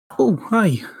Oh,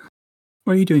 hi.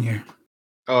 What are you doing here?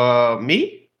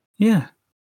 Me? Yeah.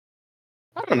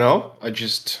 I don't know. I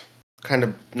just kind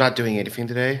of not doing anything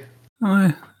today.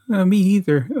 Me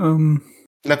either.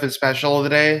 Nothing special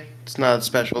today. It's not a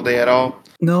special day at all.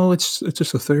 No, it's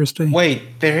just a Thursday.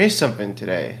 Wait, there is something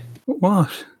today.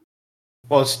 What?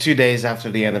 Well, it's 2 days after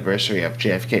the anniversary of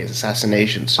JFK's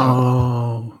assassination, so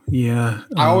Oh, yeah.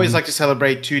 I always like to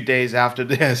celebrate 2 days after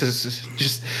this.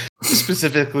 Just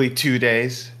specifically 2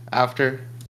 days after.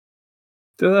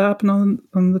 Did that happen on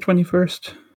the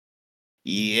 21st?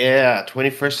 Yeah,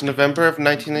 21st of November of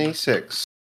 1996.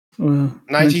 Well,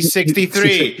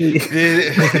 1963.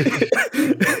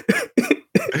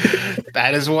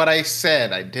 That is what I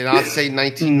said. I did not say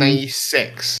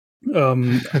 1996.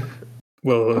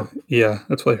 Well, yeah,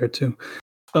 that's what I heard too.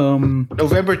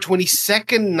 November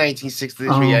 22nd, 1963.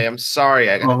 I am sorry,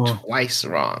 I got it twice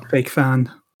wrong. Fake fan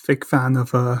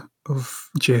of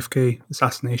JFK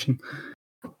assassination.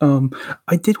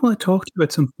 I did want to talk to you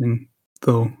about something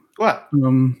though. What?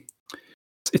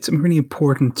 It's really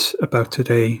important about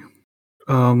today.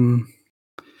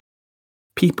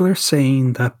 People are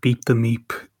saying that Beep the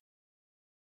Meep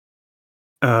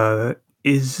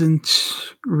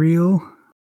isn't real.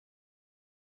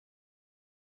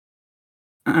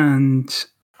 And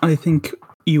I think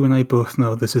you and I both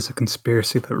know this is a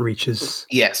conspiracy that reaches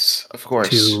Yes, of course,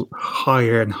 to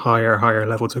higher and higher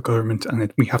levels of government,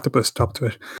 and we have to put a stop to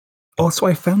it. Also,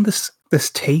 I found this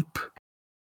tape.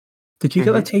 Did you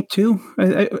get that tape too?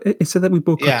 It said that we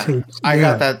both got tapes. I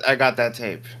got that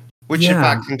tape, which in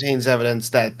fact contains evidence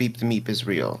that Beep the Meep is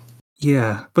real.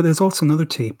 Yeah, but there's also another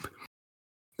tape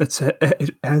that says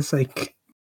it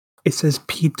says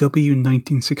PW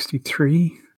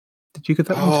 1963. Did you get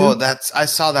that one too? Oh, I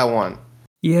saw that one.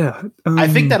 Yeah, I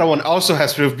think that one also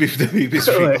has proof Beep the Meep is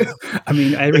real. I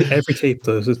mean, every tape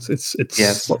does. It's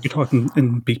yes. What we taught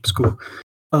in Beep school.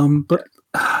 But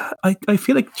I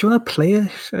feel like, do you want to play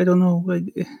it? I don't know.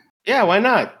 Yeah, why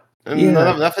not?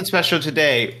 Nothing special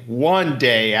today. One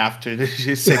day after the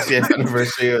 60th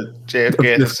anniversary of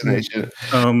JFK assassination.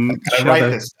 I write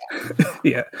this down.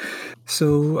 Yeah.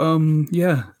 So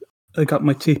yeah, I got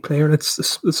my tape player. Let's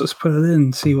just put it in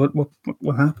and see what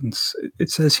happens.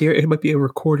 It says here it might be a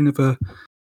recording of a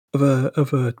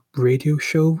radio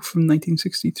show from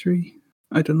 1963.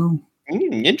 I don't know.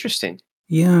 Interesting.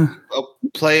 Yeah. Well,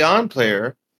 play on,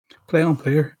 player. Play on,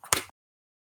 player.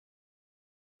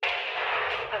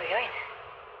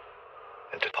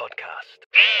 Into podcast.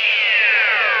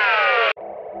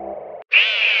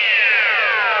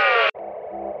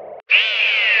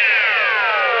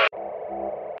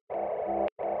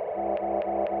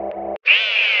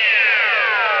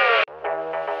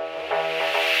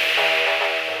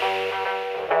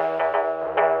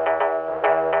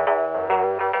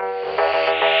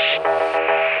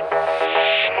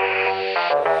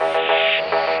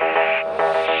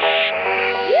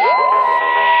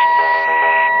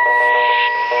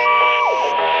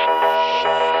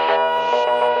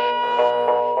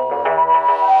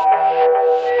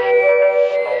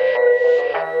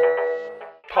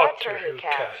 Podtor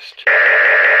Whocast.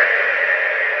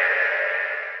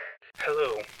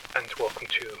 Hello, and welcome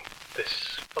to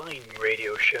this fine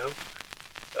radio show.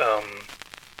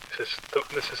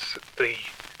 This is the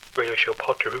radio show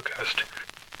Podtor Whocast,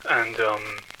 and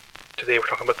today we're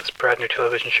talking about this brand new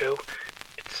television show.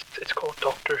 It's called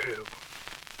Doctor Who.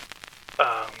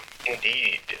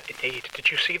 Indeed.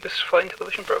 Did you see this fine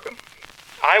television program?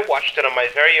 I watched it on my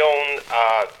very own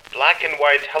black and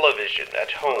white television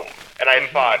at home, and I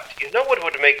thought, you know what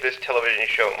would make this television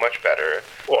show much better?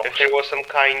 What? If there was some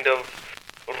kind of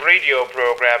radio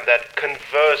program that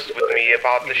conversed with me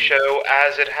about the show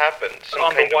as it happened.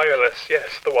 On the wireless,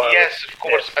 yes, the wireless. Yes, of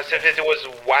course, as if it was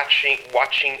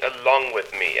watching along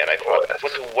with me, and I thought,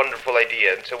 what a wonderful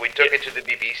idea. And so we took it to the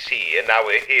BBC, and now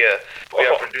we're here. We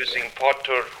are producing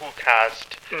Podtor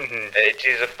Whocast. It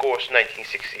is, of course,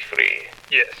 1963.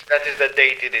 Yes. That is the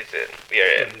date it is in. We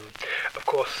are in. Of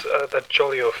course, that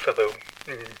jolly old fellow,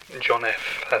 John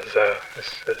F. has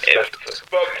left us.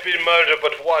 Been murdered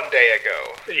but 1 day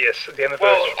ago. Yes, the anniversary.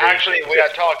 Well, actually, we are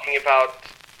talking about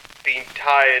the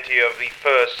entirety of the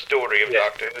first story of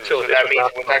Doctor Who, so that means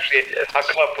it was actually a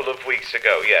couple of weeks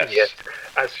ago, yes. Yes,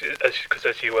 because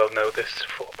as you well know, this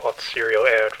four-part serial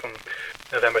aired from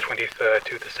November 23rd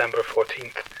to December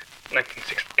 14th,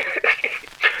 1960.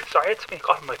 Sorry, I had something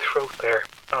caught in my throat there.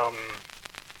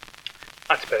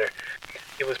 That's better.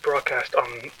 It was broadcast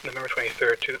on November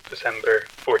 23rd to December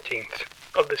 14th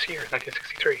of this year,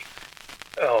 1963.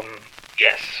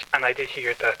 Yes. And I did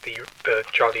hear that the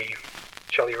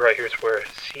jolly writers were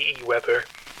C.E. Weber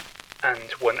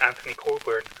and one Anthony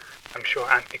Colburn. I'm sure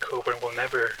Anthony Coburn will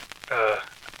never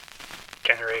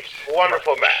generate...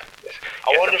 Wonderful man. Yes.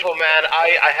 A wonderful man.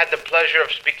 I had the pleasure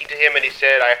of speaking to him, and he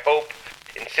said, I hope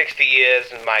in 60 years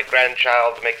my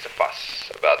grandchild makes a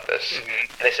fuss about this.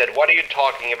 Mm-hmm. And I said, what are you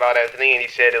talking about, Anthony? And he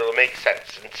said, it'll make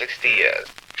sense in 60 years.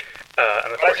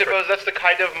 And I suppose that's the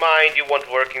kind of mind you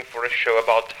want working for a show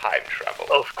about time travel.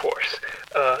 Of course.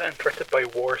 And directed by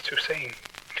Wars Hussein.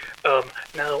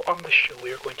 Now, on the show,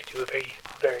 we are going to do a very,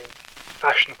 very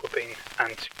fashionable thing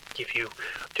and give you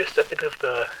just a bit of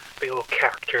the old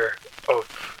character of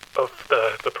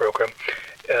the program.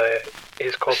 It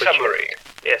is called the summary.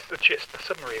 Yes, the gist, the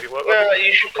summary. Well,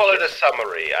 you should call it a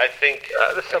summary. I think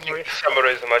the summary.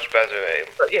 Summary is a much better name.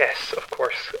 Yes, of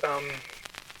course.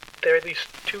 There are these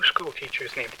two school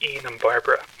teachers named Ian and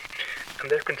Barbara,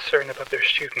 and they're concerned about their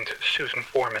student, Susan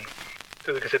Foreman,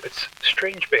 who exhibits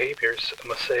strange behaviours, I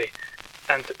must say,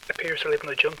 and appears to live in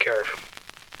a junkyard.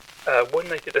 One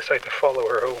night they decide to follow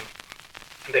her home,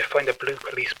 and they find a blue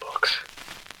police box,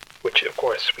 which of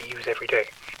course we use every day.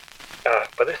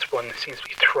 But this one seems to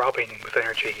be throbbing with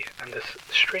energy, and this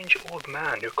strange old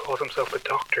man who calls himself the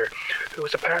Doctor, who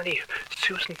is apparently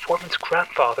Susan Foreman's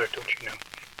grandfather, don't you know?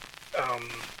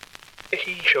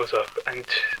 He shows up, and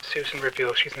Susan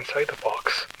reveals she's inside the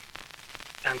box,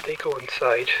 and they go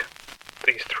inside,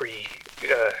 these three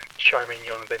charming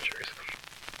young adventurers,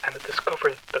 and they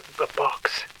discover that the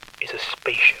box is a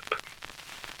spaceship.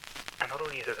 And not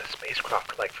only is it a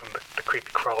spacecraft like from the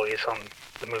creepy crawlies on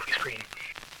the movie screen,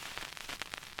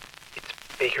 it's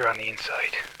bigger on the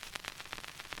inside.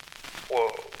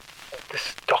 Whoa.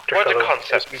 This Doctor What fellow... a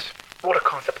concept. What a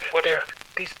concept.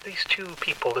 These two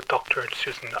people, the Doctor and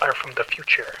Susan, are from the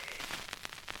future.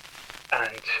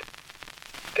 And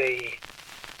they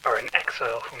are in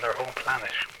exile from their home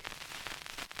planet.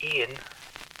 Ian,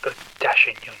 the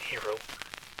dashing young hero,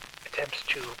 attempts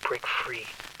to break free,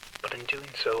 but in doing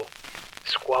so,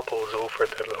 squabbles over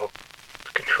the little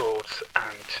controls,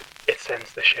 and it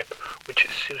sends the ship, which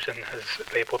Susan has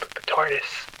labelled the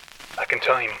TARDIS, back in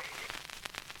time.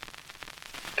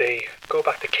 They go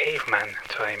back to caveman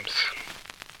times,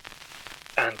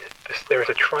 and there is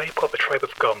a tribe called the Tribe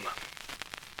of Gum,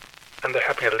 and they're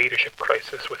having a leadership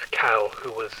crisis with Cal,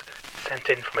 who was sent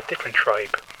in from a different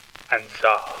tribe, and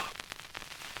Za,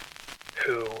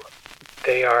 who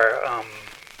they are,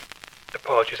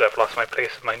 apologies, I've lost my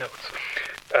place in my notes.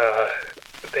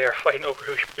 They are fighting over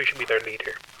who should be their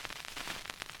leader.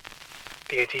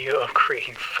 The idea of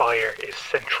creating fire is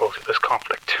central to this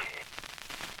conflict.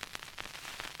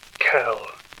 Cal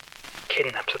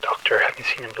kidnaps the Doctor, having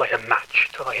seen him light a match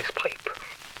to light his pipe.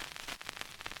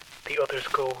 The others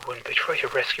go and they try to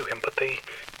rescue him, but they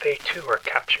too are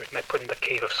captured and they're put in the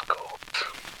Cave of Skulls,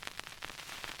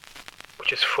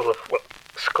 which is full of, well,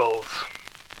 skulls.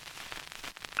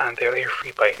 And they're later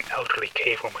freed by an elderly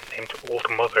cave woman named Old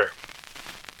Mother,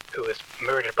 who is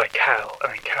murdered by Cal,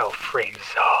 and then Cal frames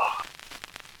Za.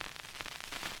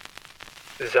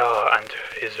 Za and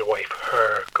his wife,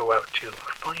 Her, go out to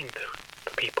find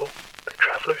the people, the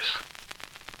travellers.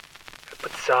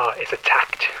 But Za is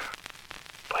attacked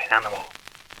by an animal.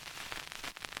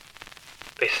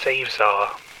 They save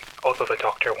Za, although the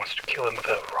Doctor wants to kill him with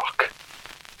a rock.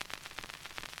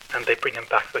 And they bring him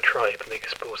back to the tribe and they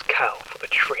expose Cal for the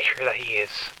traitor that he is.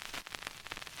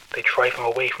 They drive him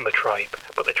away from the tribe,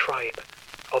 but the tribe,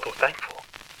 although thankful,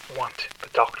 want the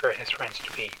Doctor and his friends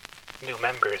to be new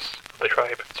members of the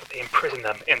tribe, so they imprison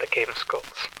them in the Cave of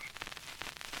Skulls.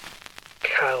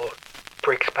 Cal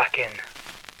breaks back in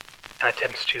and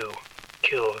attempts to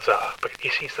kill Za, but he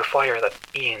sees the fire that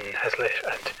Ian has lit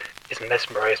and is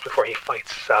mesmerized before he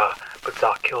fights Za, but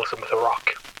Za kills him with a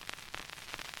rock.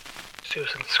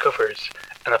 Susan discovers,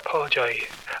 and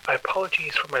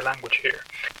apologies for my language here,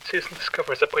 Susan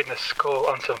discovers that putting a skull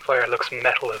on some fire looks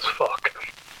metal as fuck,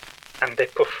 and they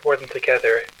put four of them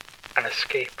together and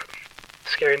escape,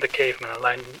 scaring the cavemen and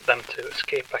allowing them to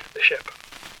escape back to the ship.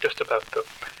 Just about them.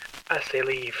 As they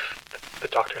leave, the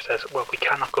Doctor says, well, we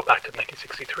cannot go back to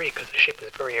 1963 because the ship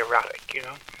is very erratic, you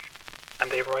know?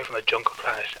 And they arrive on a jungle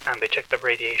planet and they check the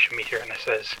radiation meter and it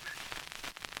says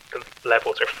the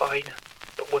levels are fine,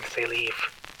 but once they leave,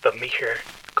 the meter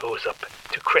goes up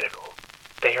to critical.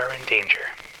 They are in danger.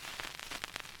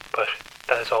 But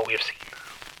that is all we have seen.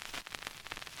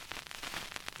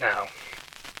 Now,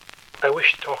 I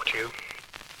wish to talk to you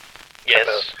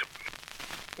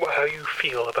about how you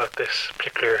feel about this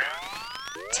particular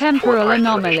temporal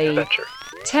anomaly. Adventure.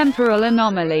 Temporal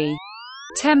anomaly.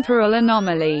 Temporal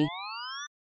anomaly.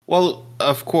 Well,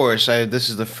 of course, this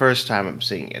is the first time I'm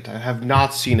seeing it. I have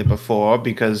not seen it before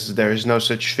because there is no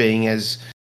such thing as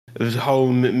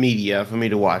home media for me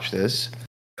to watch this.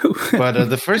 But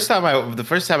the first time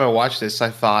I watched this, I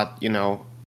thought,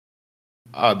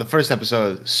 the first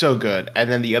episode so good, and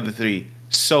then the other three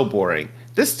so boring.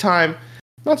 This time,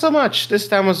 not so much. This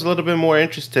time I was a little bit more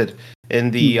interested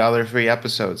in the other three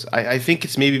episodes. I think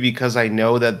it's maybe because I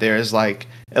know that there's like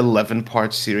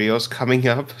 11-part serials coming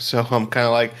up, so I'm kind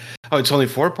of like, oh, it's only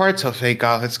 4 parts. Oh, thank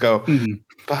God, let's go.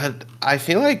 But I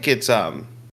feel like it's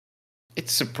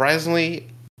surprisingly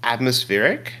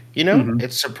atmospheric.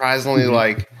 It's surprisingly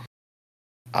like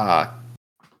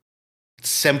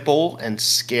simple and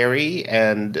scary,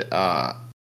 and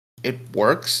it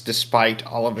works despite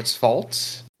all of its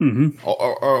faults.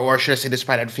 Or should I say,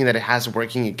 despite everything that it has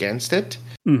working against it.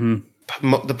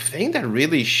 But the thing that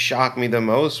really shocked me the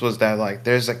most was that like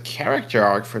there's a character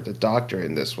arc for the Doctor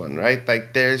in this one, right?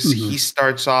 Like he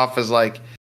starts off as like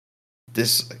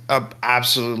this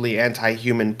absolutely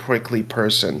anti-human, prickly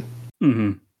person,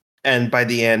 and by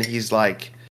the end he's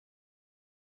like,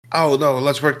 oh no,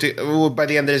 let's work by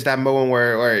the end there's that moment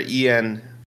where Ian,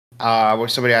 where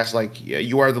somebody asks like,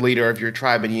 you are the leader of your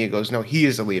tribe, and Ian goes, no, he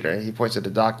is the leader, and he points at the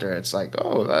Doctor. It's like,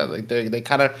 oh, like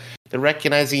they're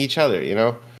recognizing each other,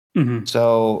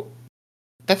 So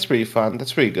that's pretty fun.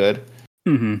 That's pretty good.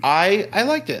 I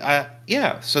liked it.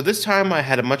 So this time I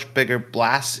had a much bigger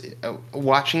blast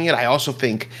watching it. I also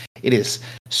think it is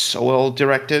so well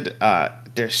directed.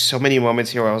 There's so many moments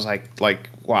here where I was like,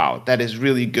 wow, that is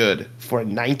really good for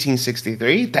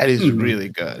 1963. That is really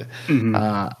good.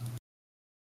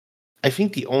 I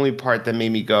think the only part that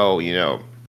made me go,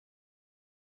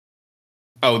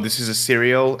 oh, this is a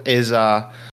serial, is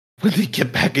when they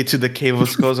get back into the Cave of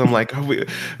Skulls. I'm like, are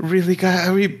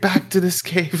we back to this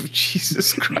cave?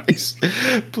 Jesus Christ.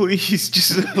 Please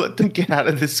just let them get out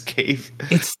of this cave.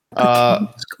 It's the Cave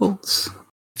of Skulls.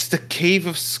 It's the Cave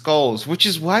of Skulls, which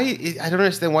is why I don't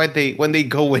understand why when they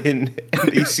go in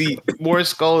and they see more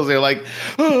skulls, they're like,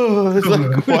 oh, it's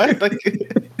like, what? Like,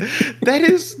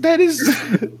 isn't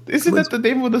that the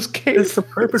name of this cave? It's the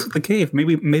purpose of the cave.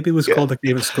 Maybe it was called the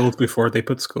Cave of Skulls before they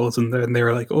put skulls in there, and they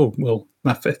were like, oh, well,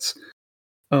 that fits.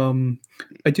 I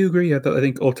do agree that I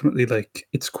think ultimately, like,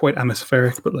 it's quite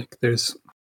atmospheric, but like, there's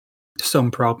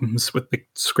some problems with the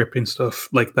scripting stuff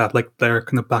like that. Like, they're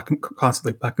kind of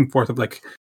constantly back and forth of like,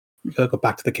 we gotta go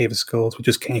back to the Cave of Skulls. We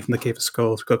just came from the Cave of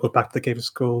Skulls. We gotta go back to the Cave of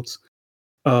Skulls.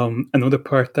 Another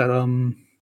part that I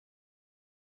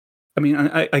mean,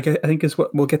 I think is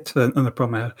what we'll get to another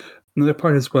problem. Another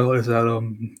part as well is that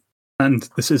and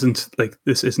this isn't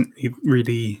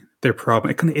really their problem.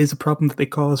 It kind of is a problem that they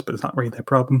cause, but it's not really their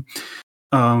problem.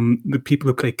 The people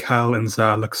who play Cal and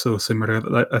Za look so similar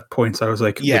at points. I was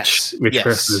like, yes, which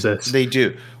person is this? They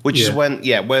do. Which is when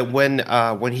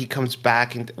he comes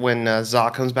back, and when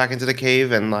Za comes back into the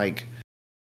cave and like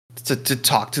to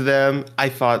talk to them, I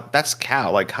thought that's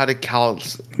Cal. Like, how did Cal?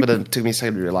 But it took me a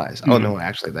second to realize. Oh no,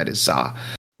 actually, that is Za.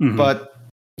 But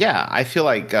yeah, I feel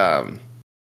like the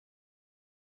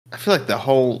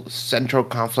whole central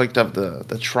conflict of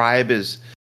the tribe is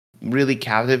really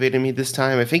captivated me this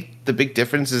time. I think the big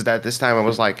difference is that this time I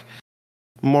was like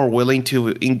more willing to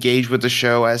engage with the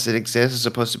show as it exists, as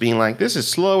opposed to being like, this is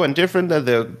slow and different than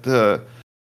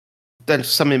than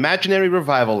some imaginary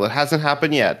revival that hasn't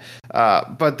happened yet.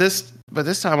 But this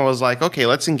time I was like, okay,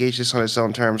 let's engage this on its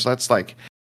own terms. Let's like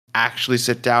actually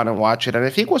sit down and watch it. And I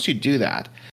think once you do that,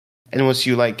 and once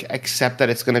you like accept that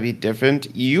it's going to be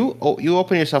different, you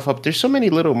open yourself up. There's so many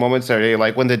little moments that are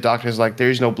like when the Doctor's like, "There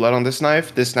is no blood on this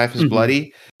knife. This knife is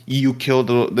bloody. You killed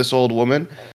this old woman."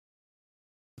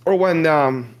 Or when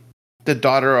the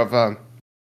daughter of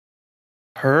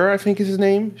her, I think is his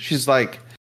name. She's like,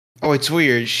 "Oh, it's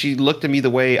weird. She looked at me the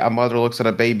way a mother looks at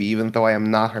a baby, even though I am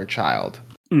not her child."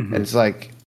 And it's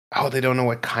like, oh, they don't know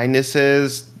what kindness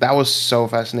is. That was so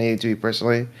fascinating to me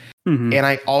personally. And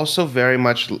I also very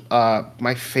much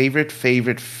my favorite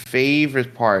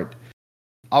part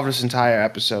of this entire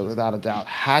episode, without a doubt,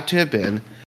 had to have been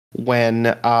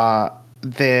when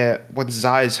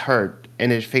Za is hurt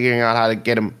and is figuring out how to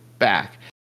get him back,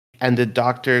 and the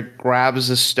Doctor grabs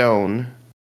a stone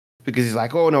because he's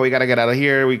like, "Oh no, we gotta get out of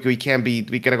here. We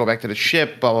gotta go back to the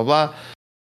ship." Blah blah blah.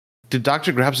 The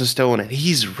Doctor grabs a stone and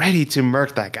he's ready to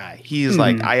murk that guy. He's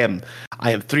like, I am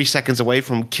 3 seconds away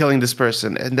from killing this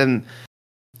person. And then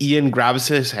Ian grabs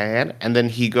his hand and then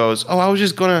he goes, "Oh, I was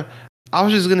just gonna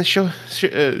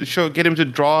get him to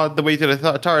draw the way to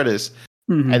the TARDIS."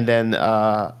 And then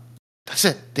that's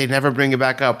it. They never bring it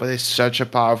back up. But it's such a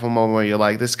powerful moment where you're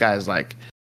like, this guy's like,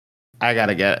 I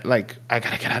gotta get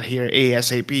out of here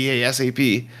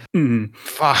ASAP.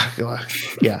 Fuck.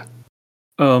 Yeah.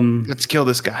 Let's kill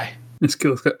this guy.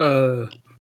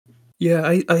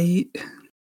 Yeah, I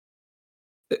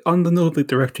on the note of the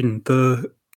direction,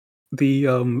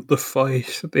 the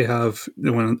fight that they have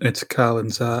when it's Cal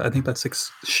and Zah, I think that's like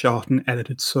shot and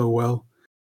edited so well.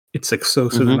 It's like so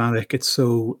cinematic. It's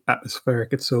so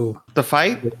atmospheric. It's so The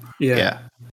fight? yeah.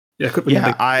 When Yeah,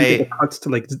 you get the cuts to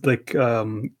like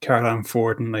Caroline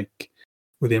Ford and like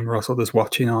William Russell just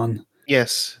watching on.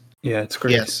 Yes. Yeah, it's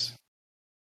great. Yes.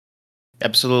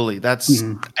 Absolutely. That's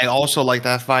I also like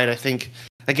that fight. I think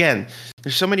again,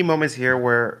 there's so many moments here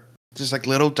where there's like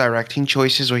little directing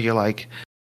choices where you're like,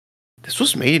 this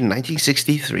was made in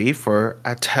 1963 for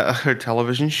a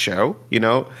television show, you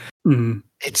know?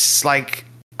 It's like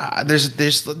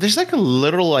there's like a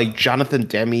little like Jonathan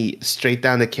Demme straight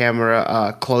down the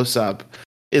camera close up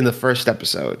in the first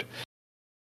episode.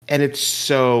 And it's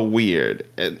so weird.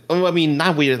 I mean,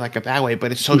 not weird like a bad way,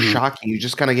 but it's so shocking. You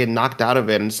just kind of get knocked out of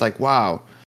it, and it's like, wow.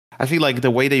 I feel like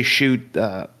the way they shoot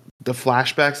the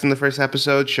flashbacks in the first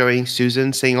episode, showing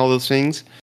Susan saying all those things,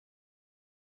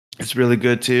 it's really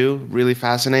good too. Really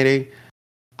fascinating.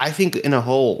 I think in a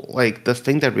whole, like the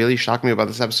thing that really shocked me about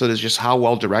this episode is just how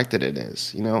well directed it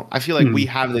is. You know, I feel like we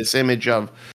have this image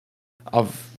of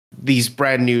these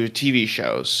brand new TV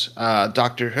shows,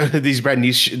 this brand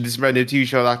new TV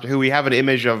show, Doctor Who. We have an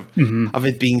image of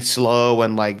it being slow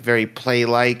and like very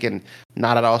play-like and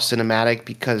not at all cinematic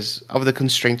because of the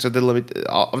constraints of the limit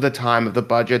of the time of the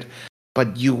budget.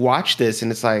 But you watch this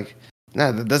and it's like,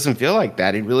 no, that doesn't feel like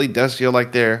that. It really does feel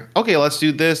like they're okay. Let's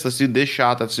do this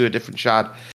shot. Let's do a different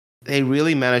shot. They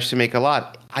really managed to make a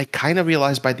lot. I kind of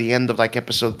realized by the end of like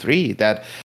episode 3 that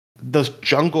the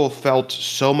jungle felt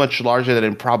so much larger than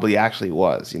it probably actually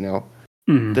was, you know?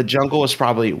 The jungle was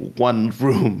probably one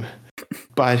room,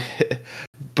 but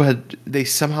they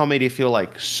somehow made it feel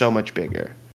like so much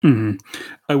bigger.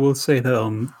 I will say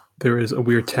that there is a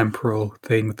weird temporal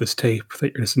thing with this tape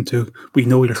that you're listening to. We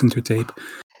know we listen to a tape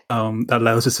that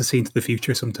allows us to see into the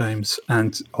future sometimes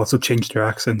and also change their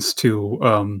accents to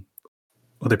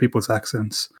other people's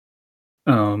accents.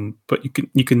 But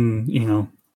you can, you know,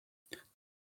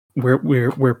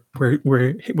 we're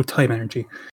hit with time energy.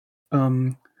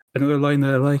 Another line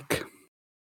that I like,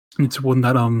 it's one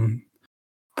that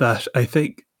I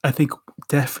think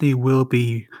definitely will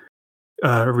be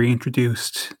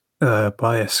reintroduced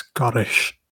by a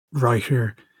Scottish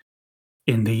writer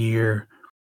in the year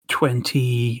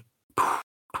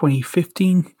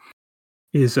 2015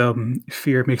 is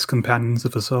fear makes companions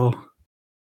of us all.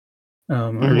 I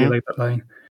really like that line.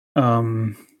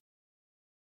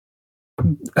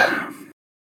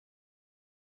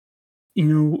 You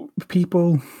know,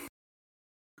 people,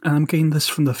 and I'm getting this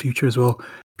from the future as well,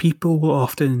 people will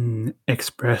often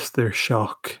express their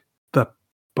shock that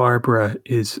Barbara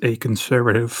is a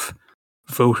conservative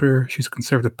voter. She's a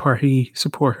Conservative Party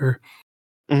supporter.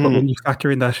 But when you factor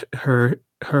in that her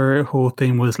whole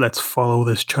thing was, let's follow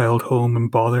this child home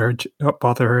and bother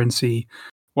her and see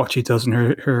what she does in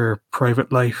her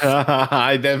private life.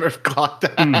 I never caught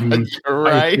that.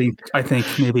 Right? I think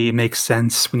maybe it makes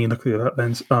sense when you look through that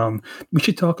lens. We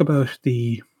should talk about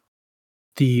the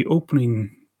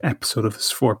opening episode of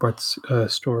this 4-part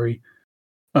story.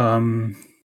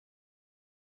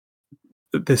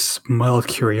 This mild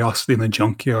curiosity in the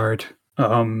junkyard.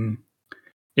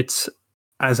 It's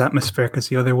as atmospheric as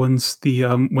the other ones. The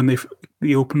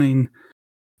opening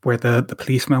where the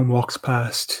policeman walks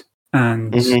past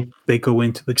and they go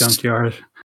into the junkyard.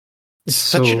 It's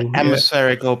such an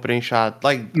atmospheric opening shot.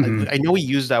 Like I know we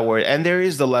use that word, and there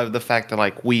is the fact that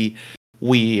like we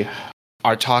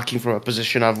are talking from a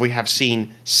position of we have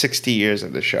seen 60 years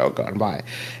of the show gone by.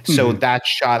 So that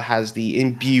shot has the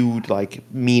imbued like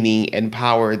meaning and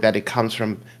power that it comes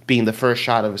from being the first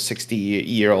shot of a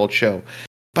 60-year-old show.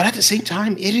 But at the same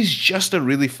time, it is just a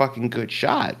really fucking good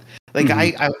shot. Like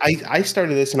I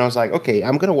started this and I was like, okay,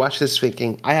 I'm gonna watch this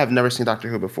thinking I have never seen Doctor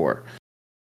Who before.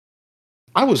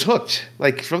 I was hooked.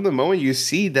 Like from the moment you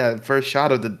see that first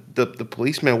shot of the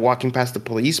policeman walking past the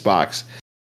police box,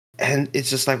 and it's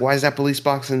just like, why is that police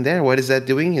box in there? What is that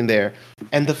doing in there?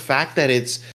 And the fact that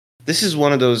this is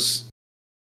one of those.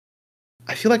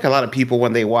 I feel like a lot of people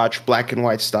when they watch black and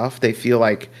white stuff, they feel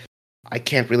like I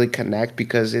can't really connect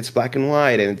because it's black and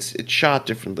white and it's shot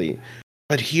differently.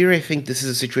 But here, I think this is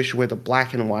a situation where the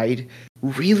black and white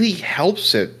really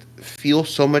helps it feel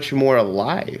so much more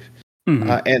alive.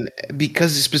 And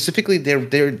because specifically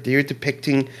they're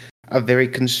depicting a very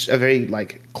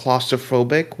like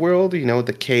claustrophobic world. You know,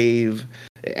 the cave,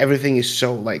 everything is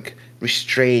so like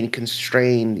restrained,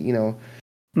 constrained. You know.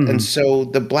 And so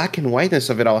the black and whiteness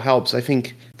of it all helps. I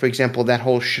think, for example, that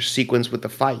whole sequence with the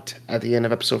fight at the end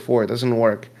of episode 4 doesn't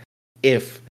work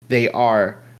if they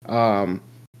are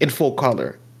in full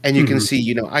color. And you can see,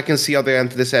 you know, I can see how they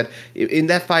enter the set. In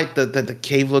that fight, the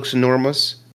cave looks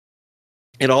enormous.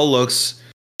 it all looks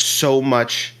so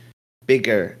much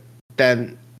bigger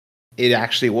than it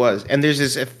actually was. And there's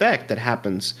this effect that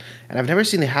happens, and I've never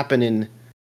seen it happen in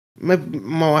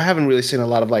I haven't really seen a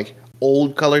lot of like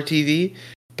old color TV,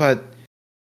 but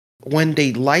when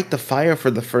they light the fire for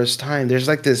the first time, there's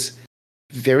like this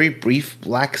very brief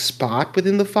black spot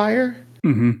within the fire.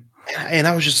 Mm-hmm. And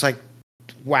I was just like,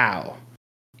 wow.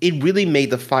 It really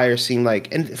made the fire seem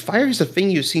like, and fire is a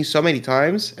thing you've seen so many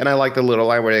times. And I like the little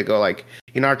line where they go like,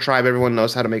 in our tribe, everyone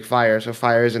knows how to make fire, so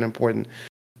fire isn't important.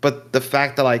 But the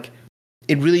fact that like,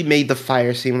 it really made the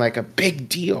fire seem like a big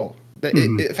deal.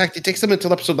 In fact, it takes them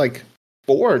until episode like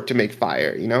 4 to make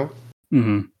fire, you know?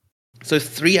 Mm-hmm. So it's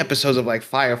 3 episodes of like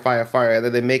fire, and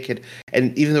then they make it.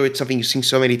 And even though it's something you've seen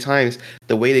so many times,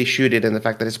 the way they shoot it and the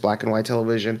fact that it's black and white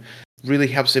television really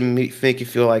helps them make you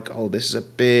feel like, oh, this is a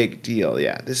big deal.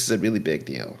 Yeah, this is a really big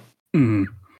deal. Mm.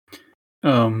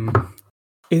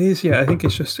 It is. Yeah, I think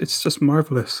it's just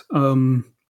marvelous.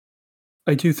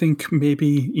 I do think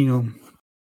maybe, you know,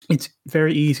 it's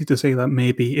very easy to say that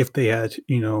maybe if they had,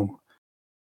 you know,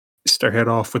 started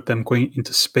off with them going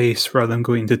into space rather than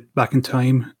going back in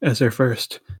time as their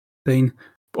first thing.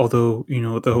 Although, you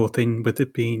know, the whole thing with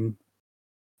it being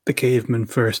the caveman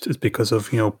first is because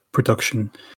of, you know,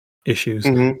 production issues.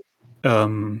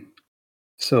 Mm-hmm.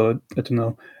 So I don't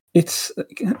know. It's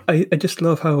I just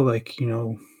love how, like, you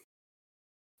know,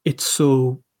 it's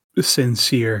so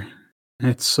sincere.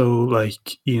 It's so,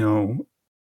 like, you know,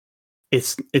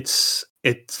 it's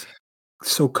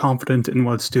so confident in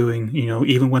what it's doing, you know,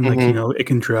 even when, like, you know, it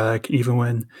can drag, even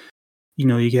when, you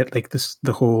know, you get like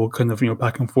the whole kind of, you know,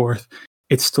 back and forth,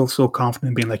 it's still so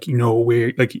confident being like, you know,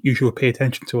 we're like, you should pay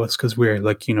attention to us because we're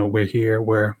like, you know, we're here,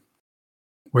 we're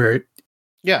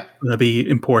gonna be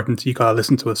important. You gotta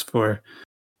listen to us or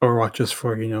watch us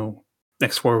for, you know,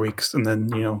 next 4 weeks, and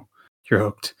then, you know, you're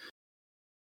hooked.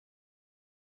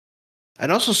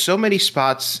 And also so many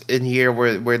spots in here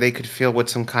where they could fill with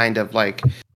some kind of like,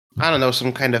 I don't know,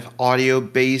 some kind of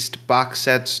audio-based box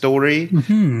set story.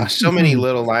 So many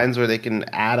little lines where they can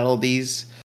add all these.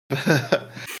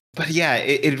 But yeah,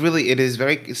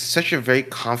 it's such a very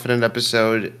confident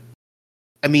episode.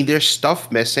 I mean, there's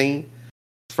stuff missing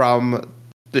from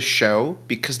the show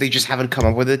because they just haven't come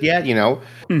up with it yet, you know?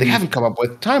 They haven't come up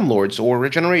with Time Lords or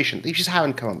Regeneration. They just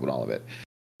haven't come up with all of it.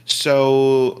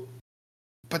 So,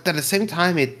 but at the same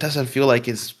time, it doesn't feel like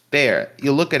it's there.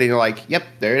 You look at it and you're like, yep,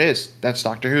 there it is. That's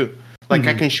Doctor Who. Like,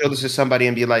 I can show this to somebody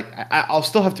and be like, I'll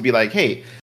still have to be like, hey,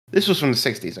 this was from the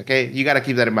 60s, okay? You got to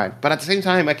keep that in mind. But at the same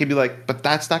time, I can be like, but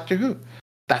that's Doctor Who.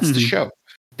 That's the show.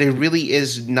 There really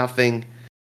is nothing.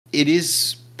 It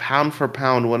is pound for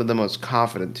pound one of the most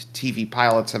confident TV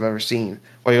pilots I've ever seen,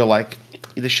 where you're like,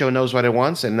 the show knows what it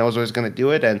wants and knows what it's going to do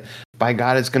it, and by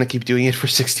God, it's going to keep doing it for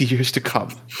 60 years to come.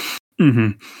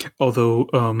 Although,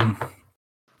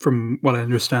 from what I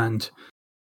understand,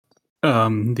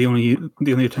 the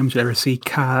only times you ever see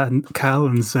Cal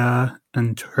and Za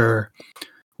and her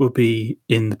will be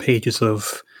in the pages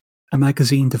of a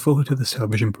magazine devoted to this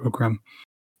television program.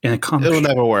 In a comic, it'll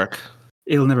never work.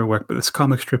 It'll never work. But this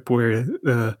comic strip where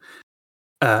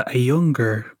a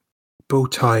younger bow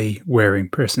tie wearing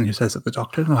person who says that the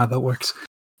Doctor, I don't know how that works,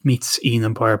 meets Ian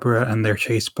and Barbara, and they're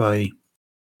chased by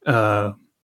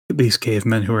these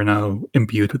cavemen who are now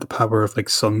imbued with the power of like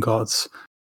sun gods,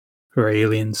 who are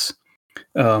aliens.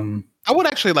 I would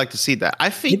actually like to see that. I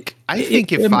think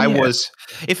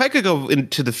if I could go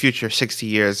into the future 60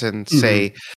 years and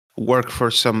say work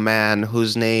for some man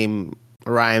whose name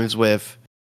rhymes with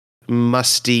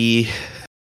musty,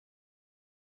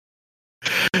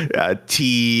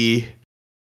 tea,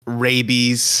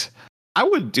 rabies, I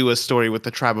would do a story with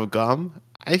the Tribe of Gum.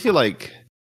 I feel like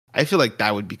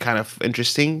that would be kind of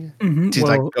interesting to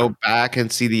like go back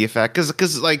and see the effect,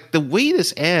 because like the way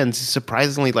this ends is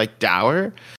surprisingly like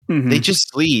dour. They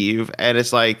just leave, and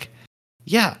it's like,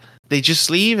 yeah, they just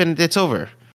leave and it's over.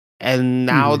 And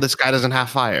now this guy doesn't have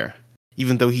fire,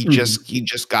 even though he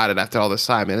just got it after all this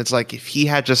time. And it's like, if he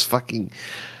had just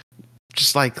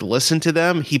like listened to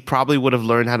them, he probably would have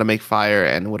learned how to make fire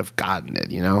and would have gotten it,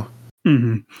 you know?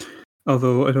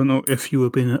 Although I don't know if you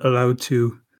have been allowed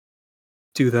to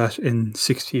do that in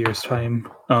 60 years' time.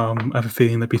 I have a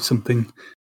feeling there'd be something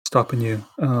stopping you.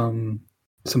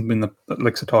 Something that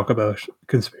likes to talk about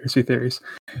conspiracy theories.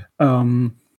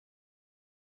 Well,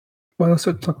 let's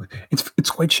talk about it's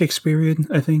quite Shakespearean.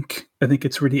 I think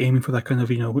it's really aiming for that kind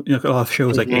of, you know, a lot of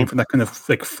shows like aim for that kind of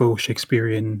like faux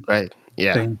Shakespearean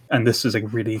thing, and this is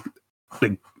like really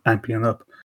like amping it up.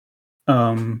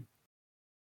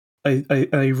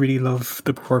 I really love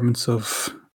the performance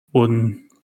of one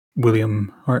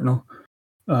William Hartnell.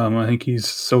 I think he's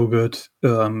so good,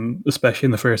 especially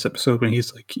in the first episode when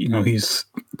he's like, he's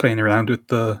playing around with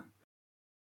the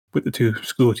two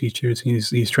school teachers.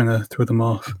 He's trying to throw them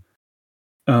off.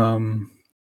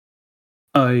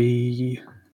 I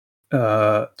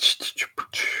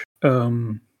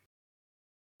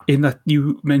in that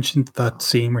you mentioned that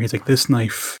scene where he's like, this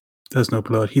knife has no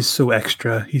blood. He's so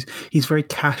extra. He's very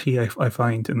catty. I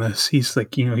find in this. He's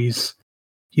like, he's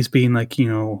being like,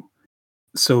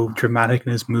 so dramatic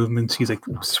in his movements. He's like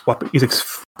swapping. He's like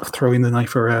throwing the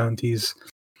knife around. He's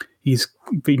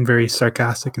being very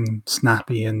sarcastic and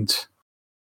snappy, and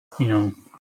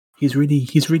he's really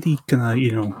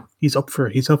gonna he's up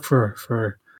for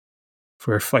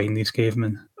fighting these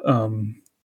cavemen. I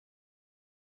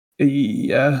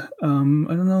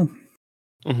don't know.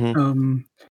 Mm-hmm.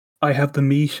 I have the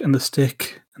meat and the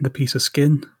stick and the piece of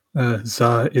skin.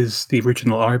 Za is the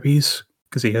original Arby's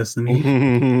because he has the meat.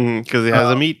 Because he has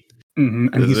the meat.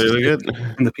 And he's really good.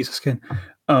 And the piece of skin.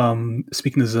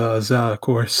 Speaking of Za, of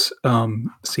course,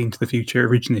 Seen to the Future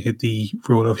originated the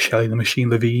role of Shelley the Machine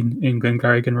Levine in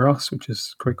Glengarrigan Ross, which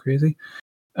is quite crazy.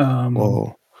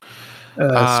 Whoa.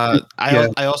 I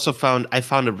also found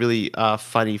a really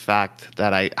funny fact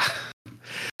that I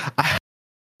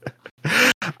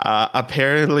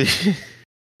apparently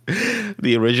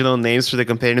the original names for the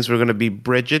companions were going to be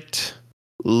Bridget,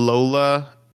 Lola,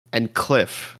 and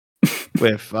Cliff.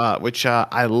 With which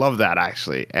I love that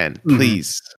actually, and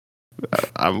please,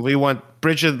 we want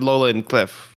Bridget, Lola, and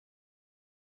Cliff.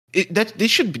 They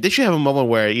should have a moment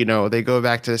where they go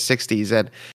back to the '60s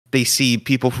and they see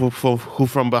people who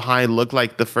from behind look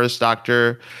like the first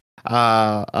Doctor,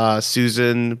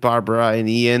 Susan, Barbara, and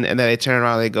Ian, and then they turn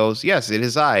around and they goes, "Yes, it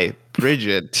is I,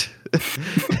 Bridget,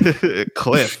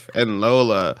 Cliff, and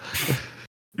Lola."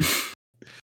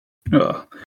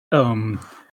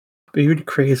 It'd be really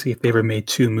crazy if they ever made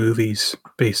 2 movies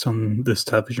based on this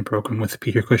television program with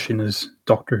Peter Cushing as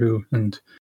Doctor Who and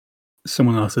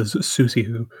someone else as Susie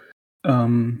Who.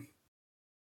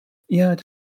 Yeah.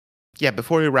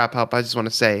 Before we wrap up, I just want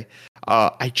to say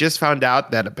I just found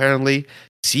out that apparently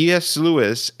C.S.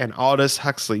 Lewis and Aldous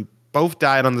Huxley both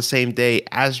died on the same day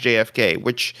as JFK,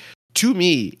 which to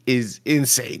me is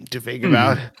insane to think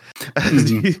about.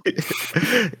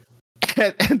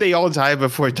 And they all died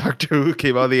before Doctor Who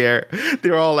came on the air. They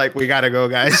were all like, "We gotta go,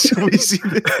 guys." We see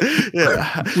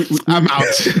I'm out.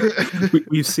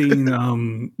 We've seen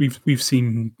Beep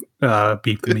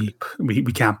the Meep.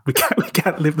 We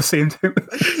can't live the same time.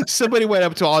 Somebody went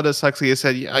up to Aldous Huxley and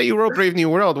said, "Yeah, you wrote Brave New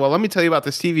World. Well, let me tell you about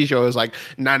this TV show." I was like,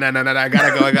 "No, I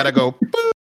gotta go."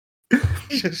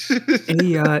 Hey,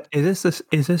 is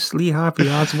this Lee Harvey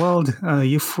Oswald?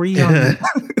 You free on?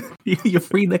 You're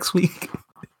free next week.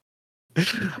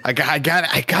 I gotta get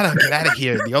out of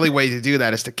here. The only way to do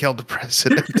that is to kill the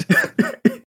president.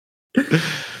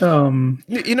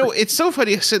 It's so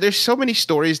funny. So there's so many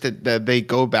stories that they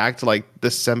go back to like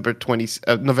November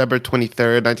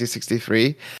 23rd,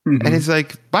 1963, and it's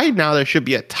like by now there should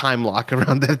be a time lock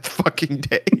around that fucking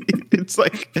day. It's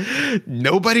like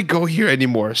nobody go here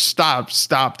anymore. Stop.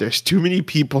 There's too many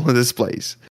people in this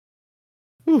place.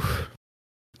 Whew.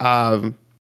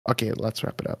 Okay, let's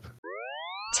wrap it up.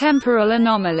 Temporal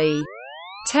anomaly.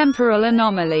 Temporal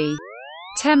anomaly.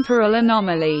 Temporal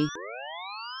anomaly.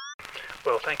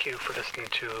 Well, thank you for listening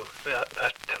to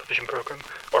that television program,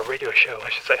 or radio show, I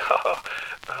should say.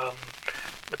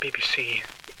 The BBC.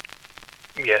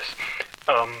 Yes.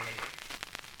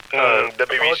 The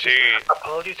BBC.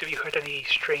 Apologies if you heard any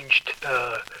strange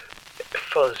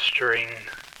fuzz during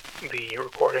the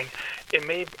recording. It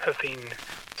may have been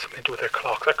something to do with their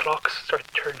clocks. Our clocks start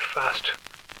to turn fast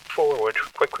forward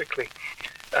quite quickly,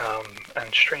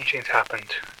 and strange things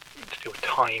happened to do with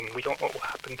time. We don't know what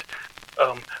happened,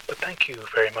 but thank you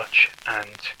very much,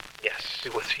 and yes, we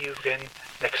will see you again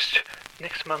next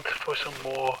month for some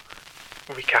more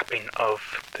recapping of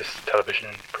this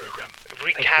television program.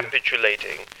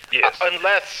 Recapitulating. Yes.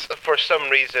 Unless for some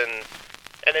reason,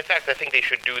 and in fact I think they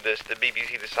should do this, the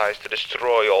BBC decides to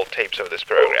destroy all tapes of this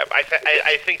program. I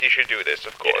think they should do this,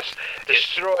 of course. Yes.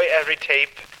 Destroy every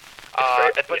tape.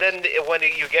 But then when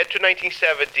you get to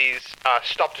 1970s,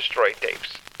 stop destroying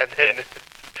tapes, and then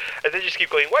just keep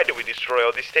going. Why do we destroy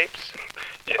all these tapes?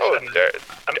 Yes, a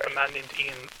man named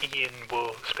Ian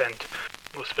will spend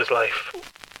most of his life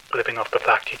living off the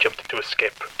fact he jumped into a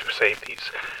skip to save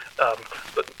these.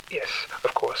 But yes,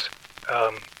 of course.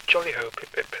 Jolly ho,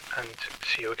 pip pip, and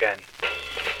see you again.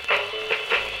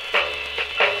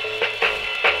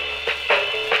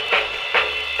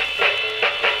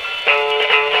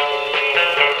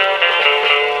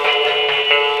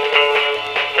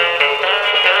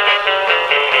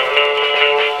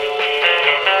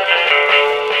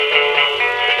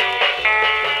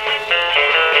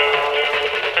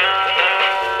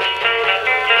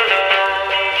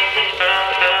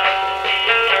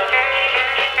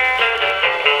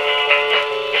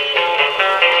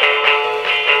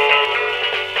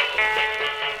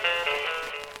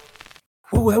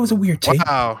 Whoa, that was a weird tape.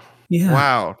 Wow. Yeah.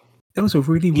 Wow. That was a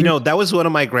really weird... That was one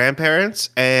of my grandparents,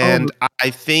 and I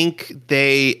think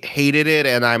they hated it,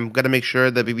 and I'm going to make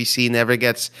sure the BBC never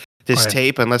gets this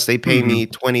tape unless they pay me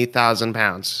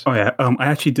 £20,000. Oh, yeah. I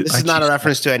actually did... This is not a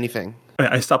reference to anything.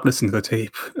 I stopped listening to the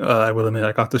tape. I will admit,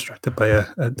 I got distracted by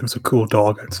there was a cool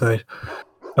dog outside.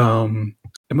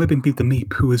 It might have been Beep the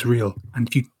Meep, who is real. And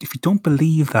if you don't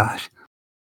believe that,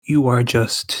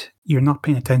 you're not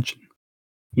paying attention.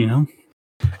 You know?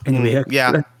 Anyway,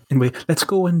 Anyway, let's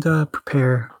go and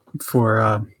prepare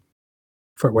for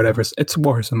whatever. It's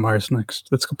Wars on Mars next.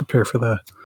 Let's go prepare for that.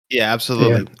 Yeah,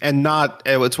 absolutely. Yeah. And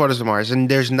it's Wars on Mars, and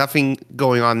there's nothing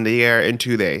going on in the air in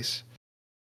 2 days.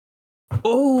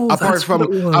 Oh, apart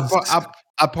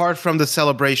from the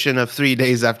celebration of 3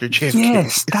 days after JFK.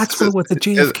 Yes, that's what it was, the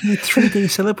JFK 3-day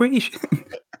celebration.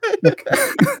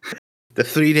 The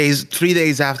 3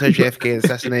 days after JFK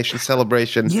assassination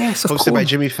celebration. Yes, hosted by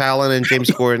Jimmy Fallon and James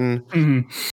Corden. Mm-hmm.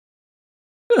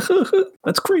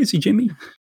 That's crazy, Jimmy.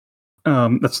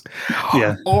 That's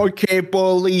yeah. I can't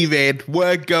believe it.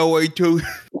 We're going to.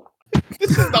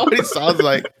 This is not what it sounds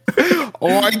like.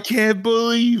 I can't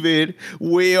believe it.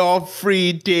 We are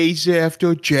 3 days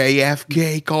after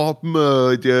JFK got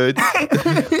murdered.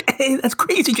 Hey, that's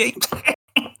crazy, James.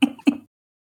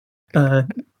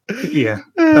 Yeah.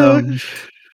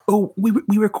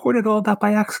 We recorded all that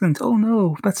by accident. Oh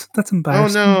no, that's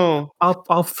embarrassing. Oh no.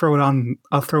 I'll throw it on.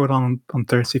 I'll throw it on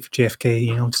Thursday for JFK.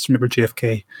 You know, just remember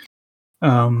JFK.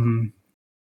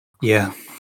 Yeah.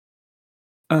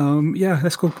 Yeah.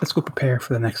 Let's go prepare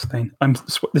for the next thing.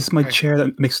 This is my chair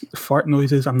that makes fart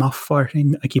noises. I'm not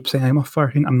farting. I keep saying I'm not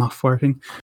farting. I'm not farting.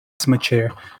 It's my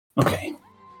chair. Okay.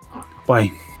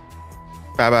 Bye.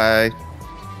 Bye.